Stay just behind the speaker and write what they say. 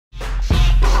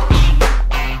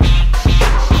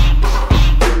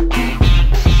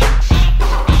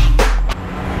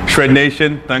Shred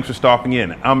Nation, thanks for stopping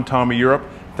in. I'm Tommy Europe.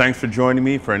 Thanks for joining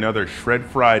me for another Shred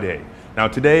Friday. Now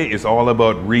today is all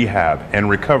about rehab and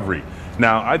recovery.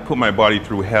 Now I put my body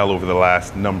through hell over the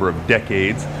last number of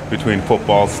decades between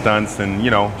football stunts and,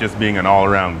 you know, just being an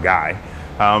all-around guy.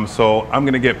 So I'm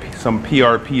gonna get some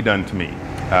PRP done to me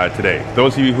today.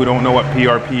 Those of you who don't know what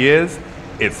PRP is,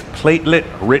 it's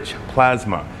platelet-rich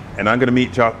plasma. And I'm gonna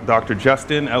meet Dr.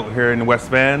 Justin out here in West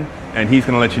Van, and he's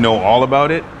gonna let you know all about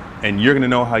it, and you're gonna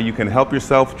know how you can help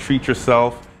yourself, treat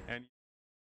yourself.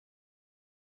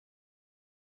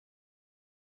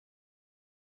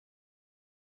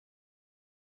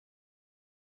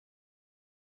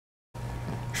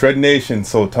 Shred Nation,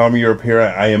 so Tommy Europe here.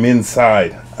 I am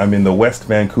inside. I'm in the West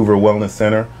Vancouver Wellness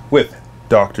Centre with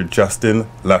Dr. Justin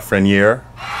Lafreniere,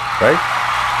 right?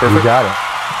 Perfect. You got it.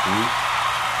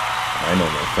 I know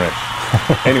my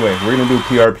French. Anyway, we're going to do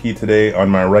PRP today on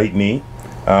my right knee.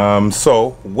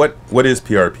 So what is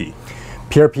PRP?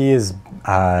 PRP is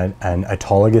an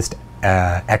autologous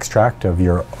extract of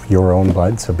your own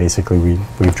blood. So basically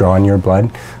we've drawn your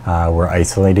blood, we're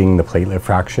isolating the platelet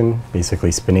fraction,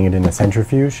 basically spinning it in a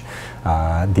centrifuge.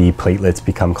 The platelets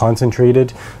become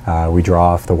concentrated, we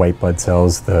draw off the white blood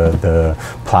cells, the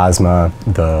plasma,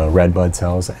 the red blood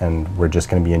cells, and we're just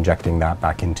going to be injecting that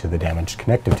back into the damaged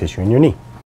connective tissue in your knee.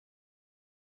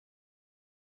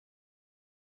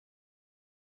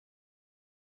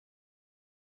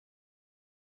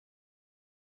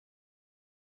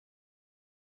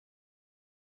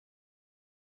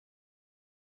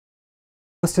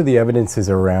 Most of the evidence is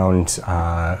around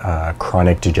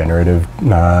chronic degenerative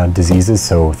diseases,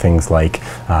 so things like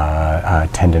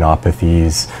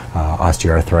tendinopathies,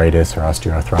 osteoarthritis or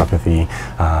osteoarthropathy.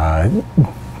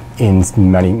 In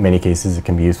many cases it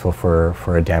can be useful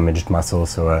for a damaged muscle,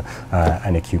 so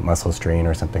an acute muscle strain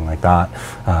or something like that.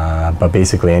 But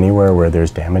basically anywhere where there's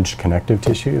damaged connective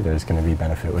tissue, there's going to be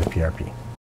benefit with PRP.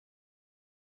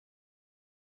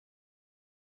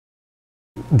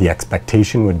 The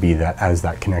expectation would be that as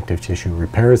that connective tissue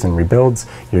repairs and rebuilds,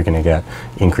 you're going to get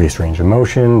increased range of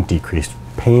motion, decreased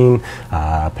pain,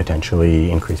 potentially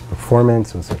increased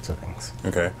performance, those sorts of things.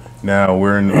 Okay. Now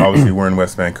obviously we're in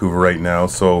West Vancouver right now,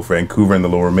 so Vancouver and the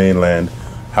Lower Mainland,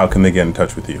 how can they get in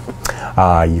touch with you?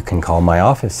 You can call my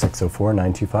office,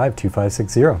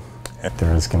 604-925-2560.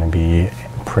 There's going to be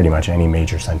pretty much any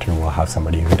major center will have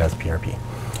somebody who does PRP.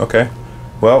 Okay.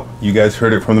 Well, you guys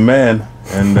heard it from the man,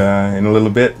 and in a little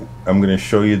bit I'm going to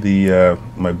show you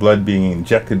my blood being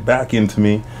injected back into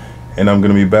me, and I'm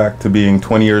going to be back to being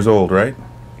 20 years old, right?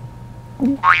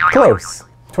 Close.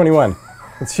 21.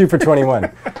 Let's shoot for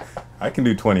 21. I can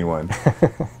do 21.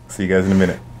 See you guys in a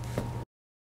minute.